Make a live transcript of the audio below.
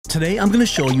Today I'm going to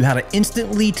show you how to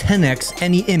instantly 10x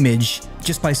any image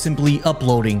just by simply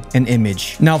uploading an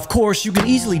image. Now, of course, you can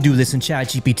easily do this in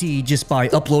ChatGPT just by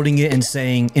uploading it and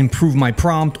saying, improve my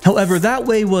prompt. However, that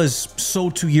way was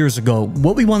so 2 years ago.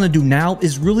 What we want to do now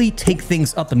is really take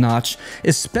things up a notch,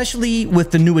 especially with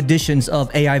the new additions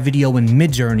of AI video in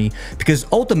Midjourney, because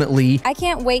ultimately, I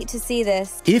can't wait to see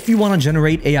this. If you want to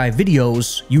generate AI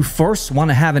videos, you first want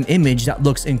to have an image that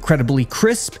looks incredibly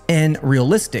crisp and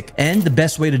realistic. And the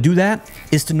best way to do that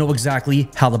is to know exactly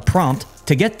how the prompt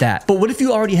to get that. But what if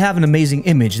you already have an amazing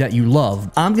image that you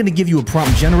love? I'm going to give you a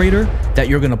prompt generator that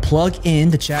you're going to plug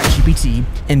into ChatGPT,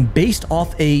 and based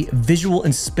off a visual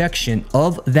inspection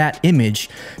of that image,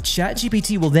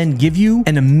 ChatGPT will then give you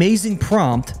an amazing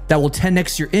prompt that will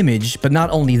 10x your image. But not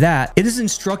only that, it is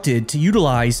instructed to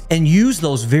utilize and use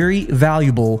those very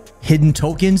valuable hidden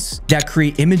tokens that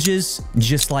create images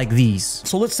just like these.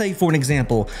 So let's say, for an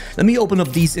example, let me open up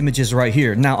these images right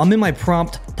here. Now I'm in my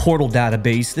prompt portal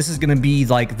database. This is going to be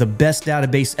like the best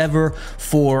database ever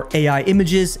for AI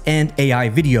images and AI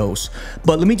videos.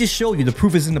 But let me just show you, the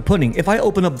proof is in the pudding. If I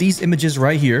open up these images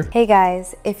right here. Hey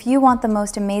guys, if you want the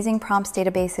most amazing prompts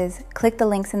databases, click the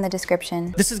links in the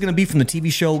description. This is going to be from the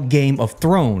TV show Game of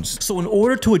Thrones. So in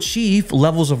order to achieve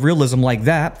levels of realism like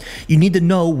that, you need to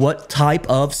know what type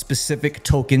of specific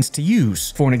tokens to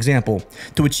use. For an example,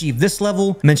 to achieve this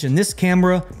level, mention this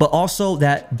camera, but also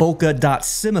that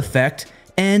bokeh.sim effect.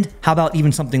 And how about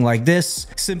even something like this,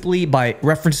 simply by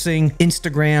referencing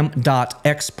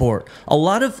Instagram.export. A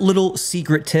lot of little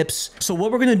secret tips. So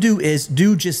what we're going to do is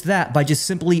do just that by just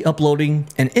simply uploading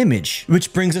an image,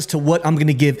 which brings us to what I'm going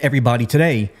to give everybody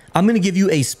today. I'm going to give you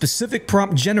a specific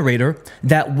prompt generator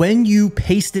that when you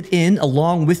paste it in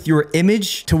along with your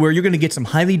image, to where you're going to get some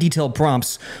highly detailed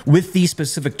prompts with these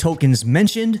specific tokens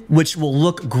mentioned, which will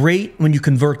look great when you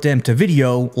convert them to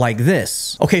video like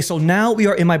this. Okay, so now we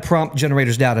are in my prompt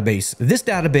generators database. This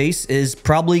database is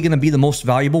probably going to be the most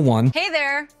valuable one. Hey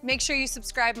there, make sure you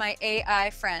subscribe my AI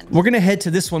friend. We're going to head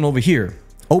to this one over here.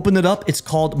 Open it up. It's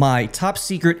called my top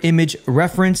secret image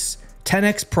reference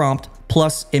 10x prompt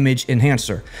plus image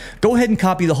enhancer. Go ahead and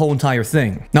copy the whole entire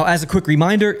thing. Now, as a quick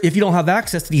reminder, if you don't have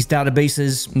access to these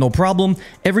databases, no problem.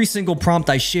 Every single prompt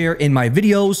I share in my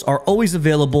videos are always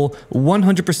available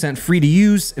 100% free to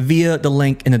use via the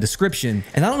link in the description.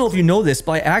 And I don't know if you know this,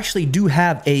 but I actually do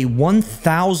have a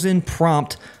 1,000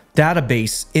 prompt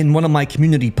database in one of my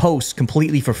community posts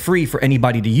completely for free for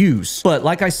anybody to use. But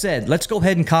like I said, let's go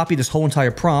ahead and copy this whole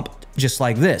entire prompt just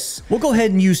like this. We'll go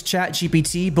ahead and use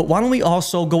ChatGPT, but why don't we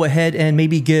also go ahead and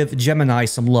maybe give Gemini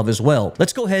some love as well.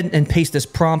 Let's go ahead and paste this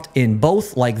prompt in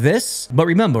both like this. But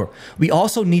remember, we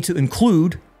also need to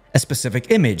include a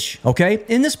specific image, okay?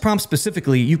 In this prompt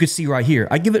specifically, you could see right here,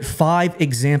 I give it 5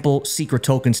 example secret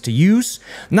tokens to use,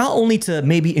 not only to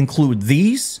maybe include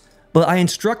these, but I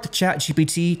instruct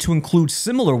ChatGPT to include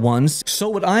similar ones. So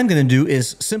what I'm going to do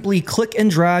is simply click and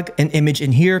drag an image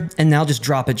in here and now just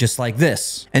drop it just like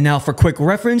this. And now for quick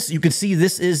reference, you can see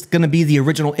this is going to be the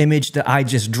original image that I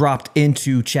just dropped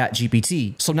into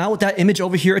ChatGPT. So now with that image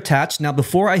over here attached, now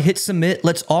before I hit submit,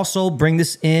 let's also bring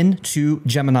this in to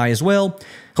Gemini as well.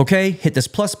 Okay, hit this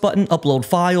plus button, upload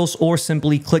files, or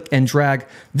simply click and drag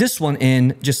this one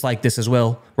in just like this as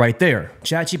well, right there.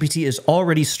 ChatGPT is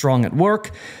already strong at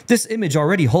work. This image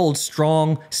already holds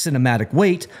strong cinematic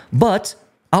weight, but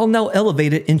I'll now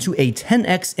elevate it into a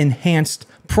 10x enhanced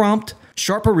prompt,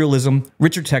 sharper realism,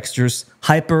 richer textures,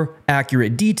 hyper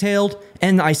accurate detailed,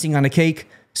 and the icing on the cake,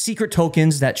 secret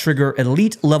tokens that trigger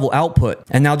elite level output.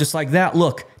 And now just like that,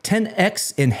 look,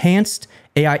 10x enhanced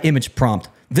AI image prompt.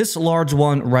 This large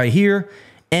one right here,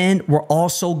 and we're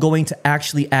also going to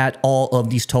actually add all of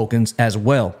these tokens as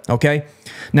well, okay?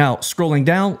 Now, scrolling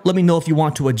down, let me know if you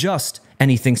want to adjust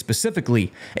anything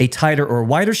specifically, a tighter or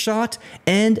wider shot,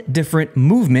 and different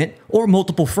movement or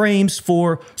multiple frames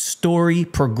for story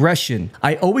progression.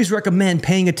 I always recommend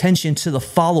paying attention to the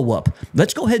follow-up.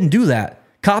 Let's go ahead and do that.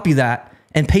 Copy that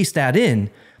and paste that in.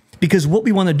 Because what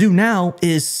we want to do now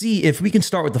is see if we can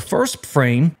start with the first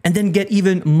frame and then get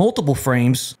even multiple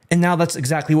frames. And now that's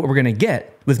exactly what we're going to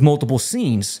get with multiple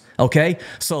scenes. Okay,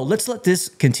 so let's let this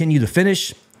continue to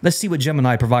finish. Let's see what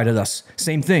Gemini provided us.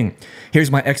 Same thing. Here's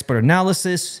my expert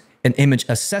analysis, an image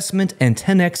assessment, and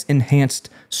 10x enhanced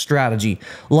strategy.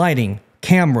 Lighting,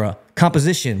 camera,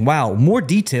 composition. Wow, more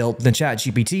detailed than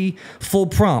ChatGPT. Full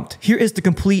prompt. Here is the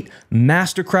complete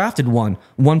master crafted one.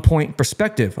 1-point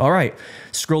perspective. All right.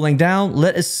 Scrolling down,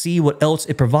 let us see what else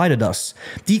it provided us.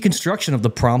 Deconstruction of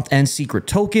the prompt and secret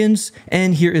tokens.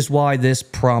 And here is why this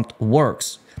prompt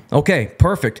works. Okay,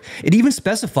 perfect. It even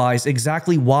specifies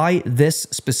exactly why this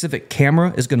specific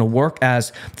camera is going to work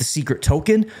as the secret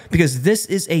token, because this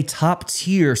is a top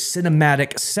tier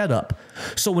cinematic setup.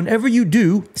 So whenever you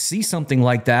do see something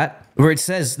like that, where it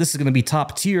says this is going to be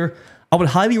top tier, I would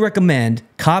highly recommend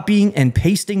copying and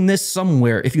pasting this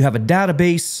somewhere if you have a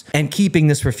database and keeping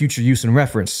this for future use and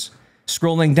reference.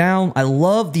 Scrolling down, I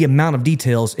love the amount of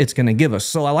details it's going to give us.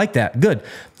 So I like that. Good.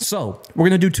 So we're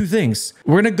going to do two things.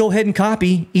 We're going to go ahead and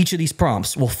copy each of these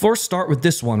prompts. We'll first start with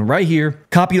this one right here.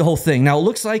 Copy the whole thing. Now it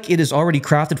looks like it is already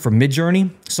crafted for Midjourney.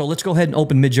 So let's go ahead and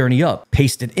open Midjourney up.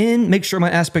 Paste it in. Make sure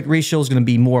my aspect ratio is going to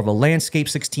be more of a landscape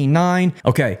 16:9.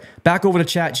 Okay. Back over to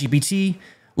ChatGPT.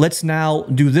 Let's now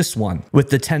do this one. With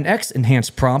the 10x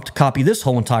enhanced prompt, copy this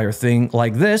whole entire thing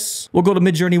like this. We'll go to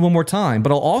Midjourney one more time,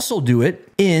 but I'll also do it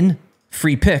in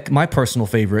Free Pick, my personal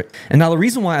favorite. And now the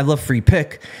reason why I love Free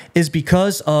Pick is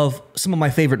because of some of my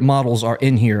favorite models are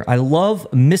in here. I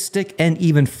love Mystic and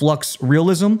even Flux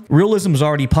Realism. Realism is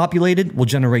already populated. We'll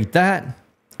generate that.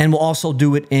 And we'll also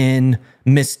do it in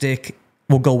Mystic.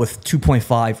 We'll go with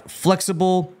 2.5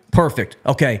 Flexible. Perfect.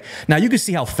 Okay. Now you can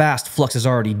see how fast Flux is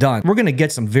already done. We're going to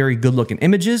get some very good looking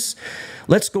images.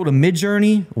 Let's go to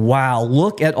Midjourney. Wow.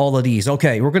 Look at all of these.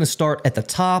 Okay. We're going to start at the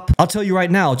top. I'll tell you right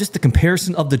now, just the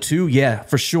comparison of the two. Yeah,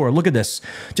 for sure. Look at this.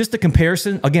 Just the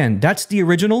comparison. Again, that's the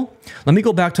original. Let me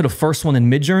go back to the first one in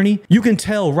Midjourney. You can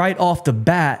tell right off the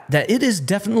bat that it is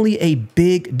definitely a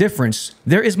big difference.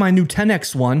 There is my new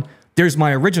 10x one. There's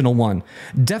my original one.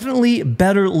 Definitely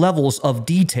better levels of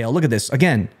detail. Look at this.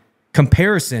 Again,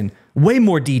 comparison, way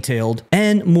more detailed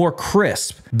and more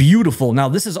crisp. Beautiful. Now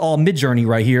this is all Midjourney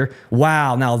right here.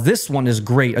 Wow. Now this one is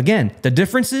great. Again, the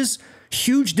differences,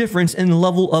 huge difference in the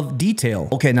level of detail.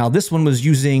 Okay. Now this one was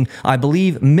using, I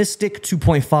believe, Mystic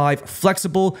 2.5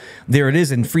 Flexible. There it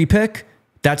is in Free Pick.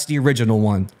 That's the original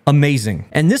one. Amazing.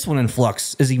 And this one in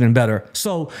Flux is even better.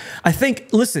 So I think,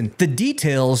 listen, the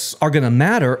details are going to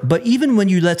matter, but even when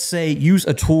you, let's say, use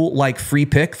a tool like Free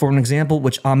Pick, for an example,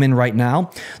 which I'm in right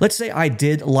now, let's say I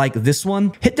did like this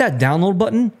one, hit that download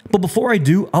button. But before I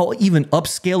do, I'll even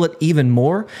upscale it even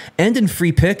more. And in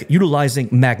Free Pick, utilizing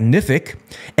Magnific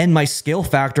and my scale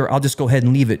factor, I'll just go ahead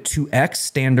and leave it 2x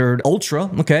standard ultra.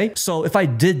 Okay. So if I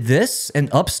did this and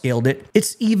upscaled it,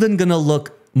 it's even going to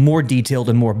look more detailed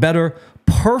and more better.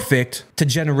 Perfect to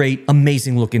generate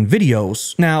amazing looking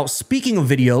videos. Now, speaking of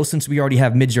videos, since we already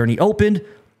have Midjourney opened,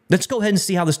 let's go ahead and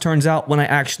see how this turns out when I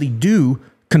actually do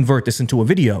convert this into a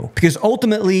video, because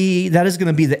ultimately that is going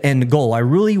to be the end goal. I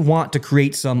really want to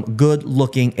create some good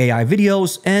looking AI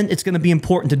videos, and it's going to be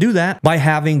important to do that by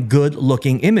having good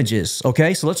looking images.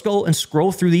 Okay, so let's go and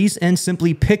scroll through these and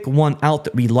simply pick one out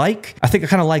that we like. I think I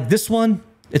kind of like this one.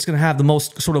 It's going to have the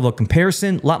most sort of a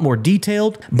comparison, a lot more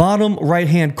detailed. Bottom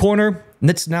right-hand corner,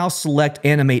 let's now select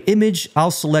animate image.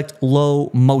 I'll select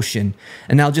low motion.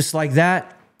 And now just like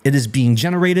that, it is being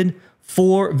generated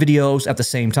 4 videos at the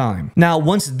same time. Now,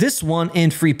 once this one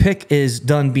in Free Pick is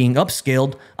done being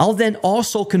upscaled, I'll then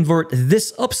also convert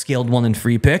this upscaled one in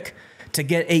Free Pick to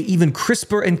get a even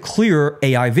crisper and clearer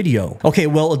AI video. Okay,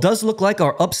 well, it does look like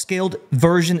our upscaled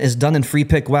version is done in Free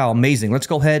Pick. Wow, amazing. Let's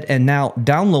go ahead and now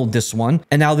download this one.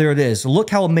 And now there it is. Look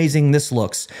how amazing this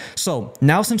looks. So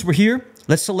now since we're here,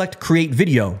 let's select create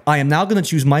video. I am now going to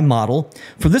choose my model.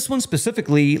 For this one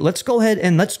specifically, let's go ahead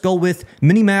and let's go with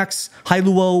Minimax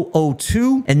Hailuo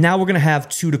 02. And now we're going to have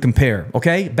 2 to compare.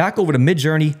 Okay, back over to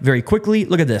Midjourney very quickly.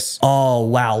 Look at this. Oh,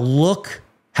 wow. Look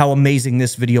how amazing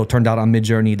this video turned out on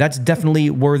Midjourney. That's definitely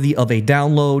worthy of a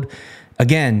download.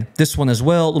 Again, this one as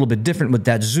well, a little bit different with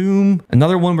that zoom.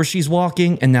 Another one where she's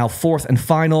walking, and now fourth and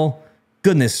final.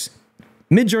 Goodness,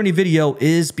 Midjourney video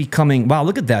is becoming, wow,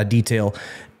 look at that detail.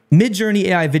 Midjourney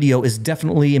AI video is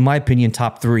definitely, in my opinion,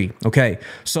 top 3. Okay,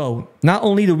 so not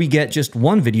only do we get just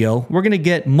one video, we're going to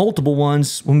get multiple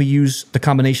ones when we use the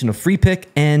combination of Free Pick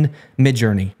and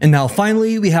Midjourney. And now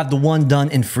finally, we have the one done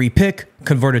in Free Pick,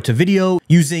 converted to video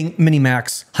using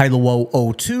Minimax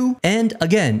Hailuo 02. And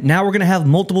again, now we're going to have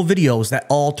multiple videos that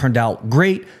all turned out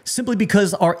great simply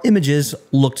because our images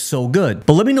looked so good.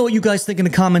 But let me know what you guys think in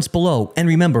the comments below. And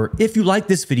remember, if you like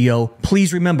this video,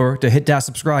 please remember to hit that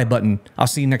subscribe button. I'll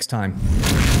see you next time.